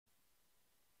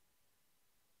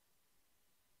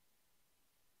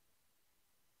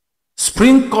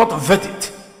Supreme Court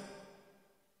verdict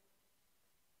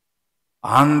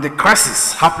and the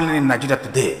crisis happening in Nigeria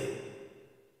today,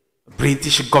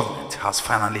 British government has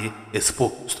finally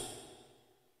exposed.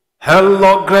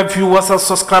 Hello, great viewers and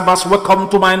subscribers. Welcome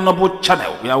to my TINUBU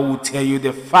channel, where I will tell you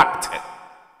the fact.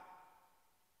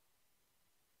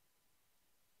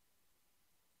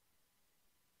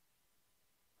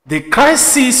 The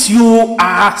crisis you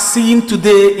are seeing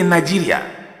today in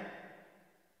Nigeria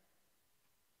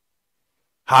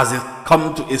has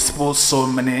come to expose so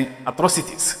many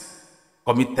atrocities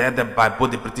committed by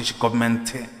both the British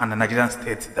government and the Nigerian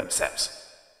state themselves.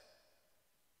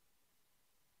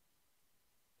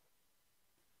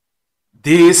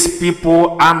 These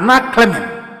people are not claiming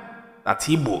that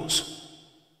Igbos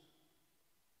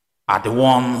are the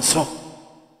ones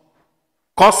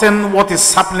causing what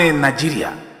is happening in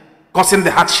Nigeria, causing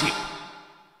the hardship.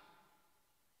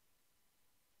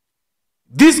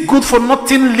 These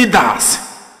good-for-nothing leaders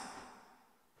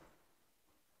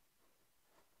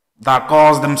that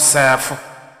cause themselves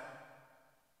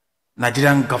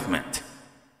Nigerian government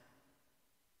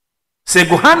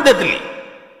single-handedly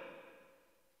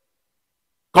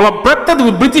collaborated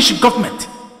with British government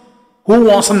who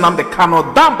wants Nnamdi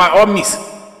Kanu down by all means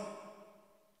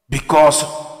because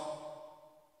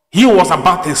he was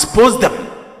about to expose them,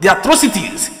 the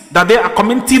atrocities that they are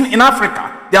committing in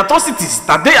Africa, the atrocities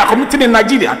that they are committing in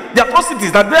Nigeria, the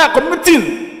atrocities that they are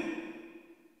committing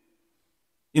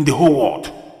in the whole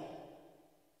world.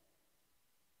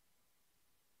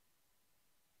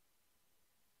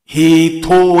 He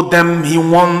told them he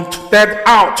wanted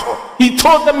out. He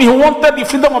told them he wanted the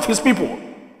freedom of his people.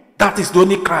 That is the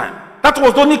only crime. That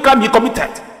was the only crime he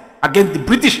committed against the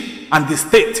British and the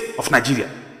state of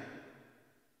Nigeria.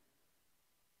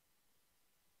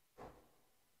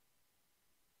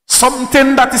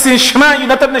 Something that is in Shrine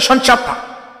United Nations chapter.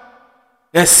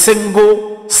 A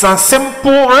single,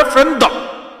 simple referendum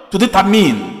to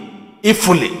determine if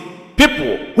fully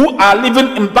people who are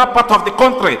living in that part of the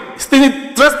country still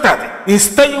interested in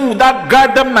staying with that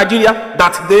goddamn Nigeria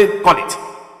that they call it.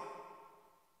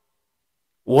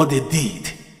 What they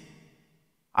did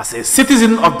as a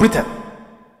citizen of Britain,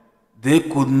 they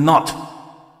could not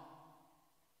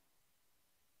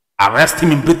arrest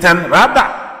him in Britain.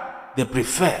 Rather, they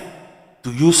prefer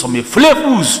to use some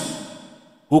flavors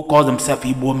who call themselves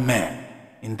Igbo men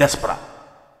in desperate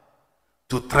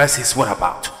to trace his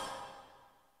whereabouts.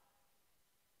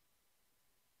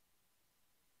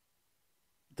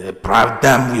 They bribed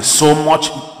them with so much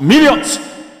millions.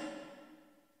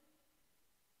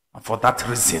 And for that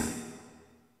reason,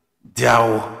 there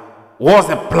was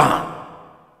a plan.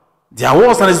 There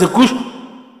was an execution.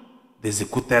 They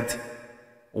executed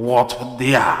what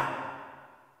their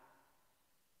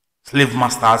slave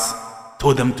masters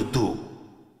told them to do,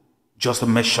 just to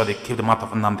make sure they keep them out of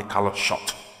Nnamdi Kanu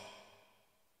shot.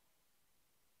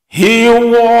 He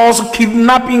was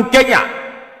kidnapped in Kenya,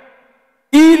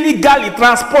 illegally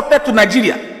transported to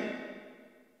Nigeria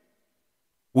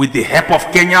with the help of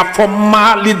Kenya's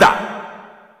former leader.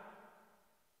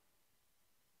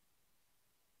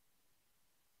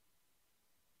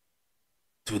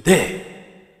 Today,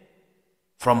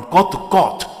 from court to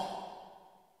court,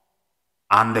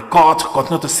 and the court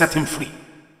continues to set him free.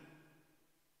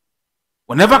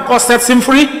 Whenever court sets him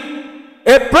free,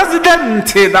 a president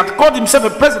that called himself a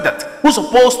president who's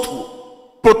supposed to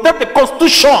protect the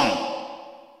constitution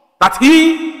that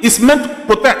he is meant to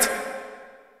protect,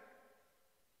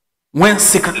 went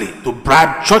secretly to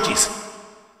bribe judges,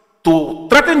 to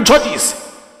threaten judges,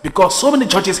 because so many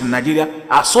judges in Nigeria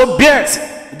are so biased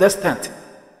to the extent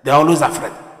they are always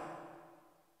afraid.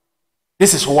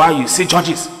 This is why you see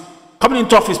judges coming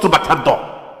into office through back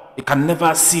door. You can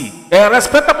never see a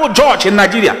respectable judge in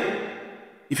Nigeria.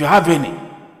 If you have any,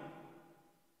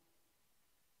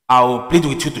 I will plead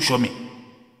with you to show me.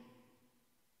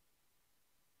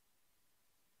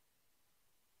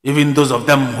 Even those of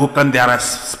them who claim they are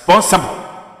responsible,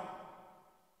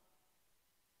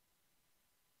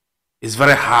 it's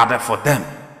very hard for them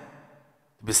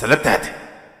to be selected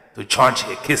to judge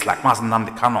a case like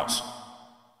Nnamdi Kanu's,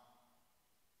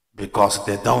 because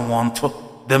they don't want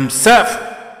themselves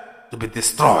to be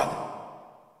destroyed.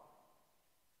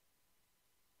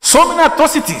 So many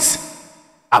atrocities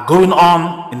are going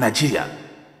on in Nigeria,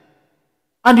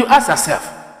 and you ask yourself,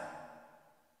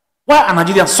 why are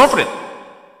Nigerians suffering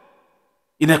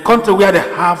in a country where they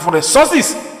have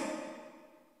resources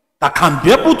that can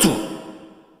be able to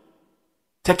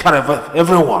take care of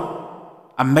everyone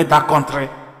and make that country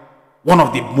one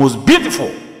of the most beautiful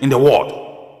in the world,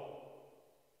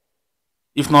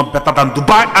 if not better than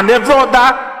Dubai and every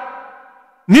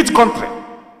other neat country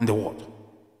in the world?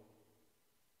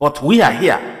 But we are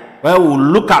here where we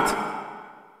look at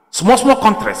small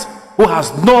countries who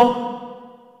has no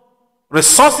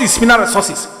resources, mineral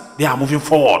resources. They are moving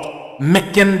forward,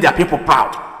 making their people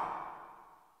proud.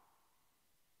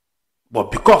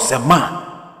 But because a man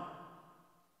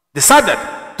decided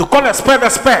to call a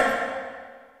spade,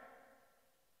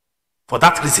 for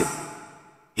that reason,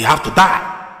 he have to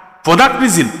die. For that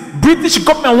reason, British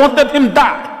government wanted him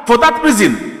die. For that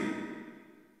reason,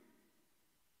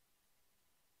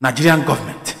 Nigerian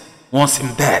government wants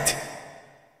him dead.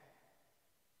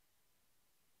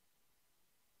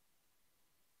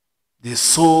 The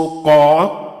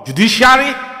so-called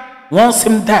judiciary wants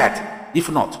him dead. If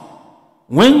not,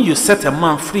 when you set a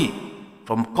man free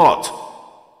from court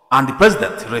and the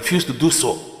president refused to do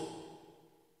so,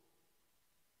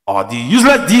 or the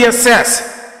useless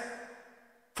DSS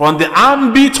from the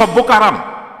ambit of Boko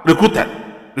Haram recruited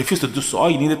refused to do so,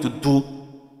 all you needed to do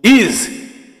is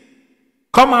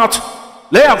come out,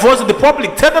 lay a voice to the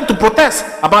public, tell them to protest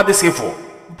about this evil.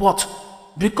 But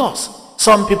because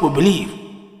some people believe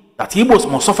that Igbos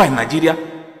must suffer in Nigeria,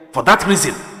 for that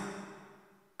reason,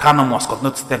 Kanu must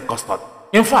continue to stay in custody.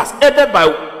 In fact, aided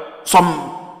by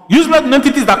some useless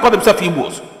entities that call themselves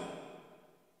Igbos.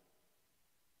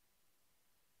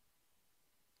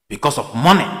 Because of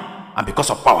money and because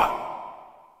of power.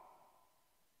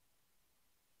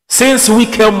 Since we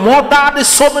can murder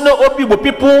so many Obibo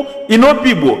people in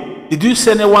Obibo, did you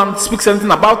see anyone speak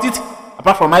anything about it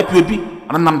apart from IPOB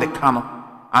and Nnamdi Kanu?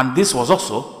 And this was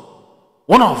also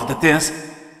one of the things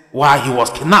why he was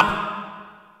kidnapped.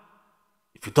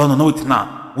 If you don't know it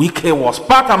now, Wike was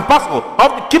part and parcel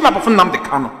of the kidnap of Nnamdi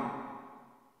Kanu.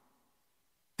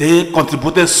 They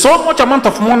contributed so much amount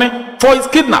of money for his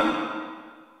kidnap.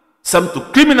 Some to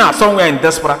criminals somewhere in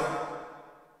diaspora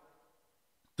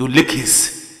to leak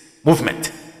his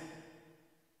movement.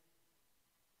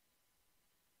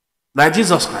 Like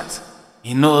Jesus Christ,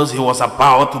 he knows he was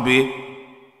about to be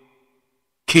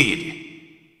killed.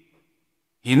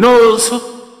 He knows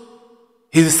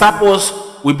his disciples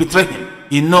will betray him.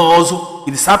 He knows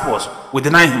his disciples will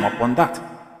deny him. Upon that,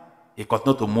 he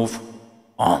continued to move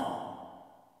on.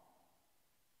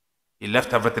 He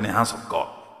left everything in the hands of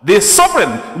God. The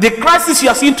suffering, the crisis you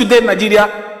are seeing today in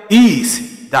Nigeria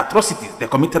is the atrocities they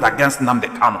committed against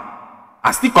Nnamdi Kanu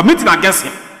and still committing against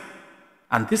him.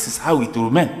 And this is how it will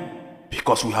remain,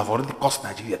 because we have already cost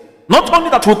Nigeria. Not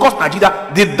only that we cost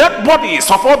Nigeria, the dead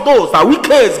bodies of all those that Wike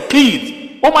is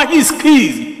killed, Omahi is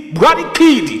killed, BUHARI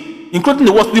killed, including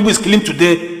the worst people is killing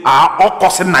today, are all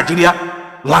costing Nigeria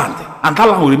land. And that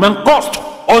land will remain cost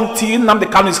until Nnamdi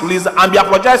Kanu is released and be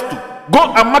apologized to.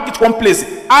 Go and mark it one place.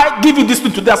 I give you this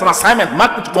thing today as an assignment.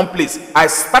 Mark it one place. I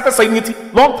started saying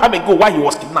it long time ago while he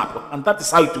was kidnapped. And that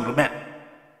is how it will remain.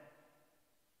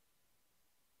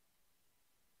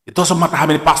 It doesn't matter how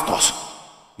many pastors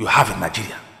you have in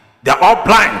Nigeria. They are all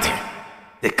blind.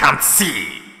 They can't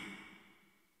see.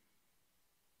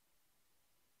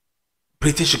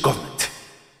 British government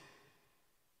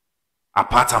are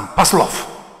part and parcel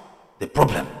of the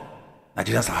problem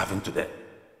Nigerians are having today.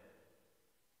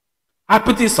 I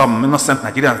pity some innocent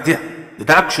Nigerians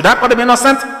there. Should I call them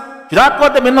innocent? Should I call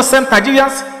them innocent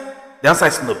Nigerians? The answer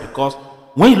is no, because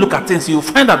when you look at things, you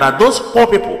find out that those poor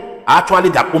people are actually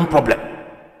their own problem.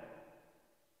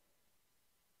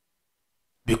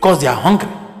 Because they are hungry.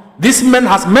 This man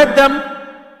has made them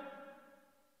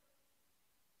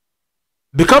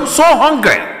become so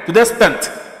hungry to the extent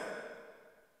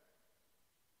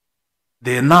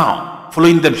they are now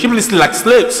following them shamelessly like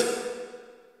slaves.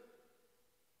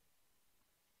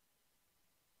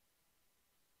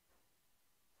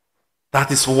 That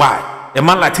is why a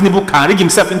man like TINUBU can rig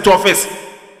himself into office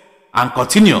and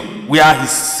continue where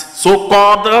his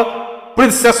so-called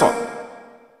predecessor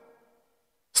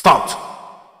stopped.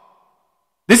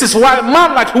 This is why a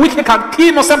man like Wike can kill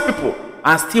innocent people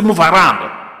and still move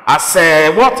around as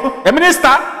a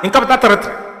minister in Capital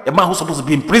Territory. A man who's supposed to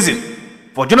be in prison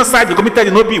for genocide he committed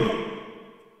in Obibo.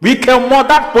 Wike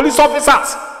murdered police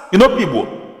officers in Obibo.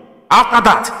 After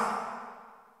that,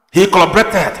 he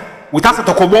collaborated with Asset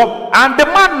Okobo and the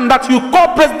man that you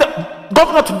call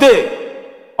governor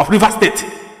today of River State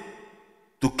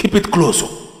to keep it close.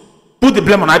 Put the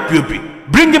blame on IPOB.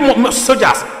 Bring in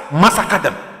soldiers, massacre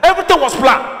them. Everything was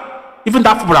planned. Even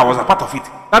that footballer was a part of it.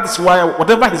 That is why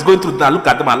whatever he's going through, they look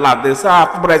at them and laugh. They say,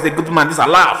 footballer is a good man, this is a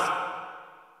laugh.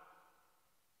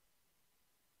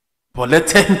 But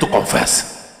let's tell him to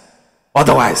confess.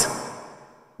 Otherwise,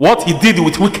 what he did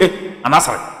with Wike and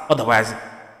Asari, otherwise,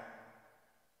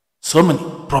 so many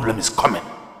problems coming.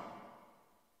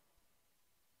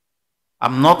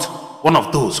 I'm not one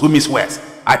of those who miss words.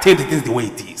 I tell the things the way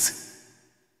it is.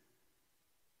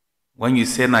 when you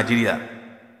say Nigeria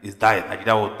is dying,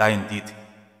 Nigeria will die indeed.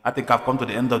 I think I've come to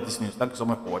the end of this news. Thank you so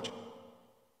much for watching.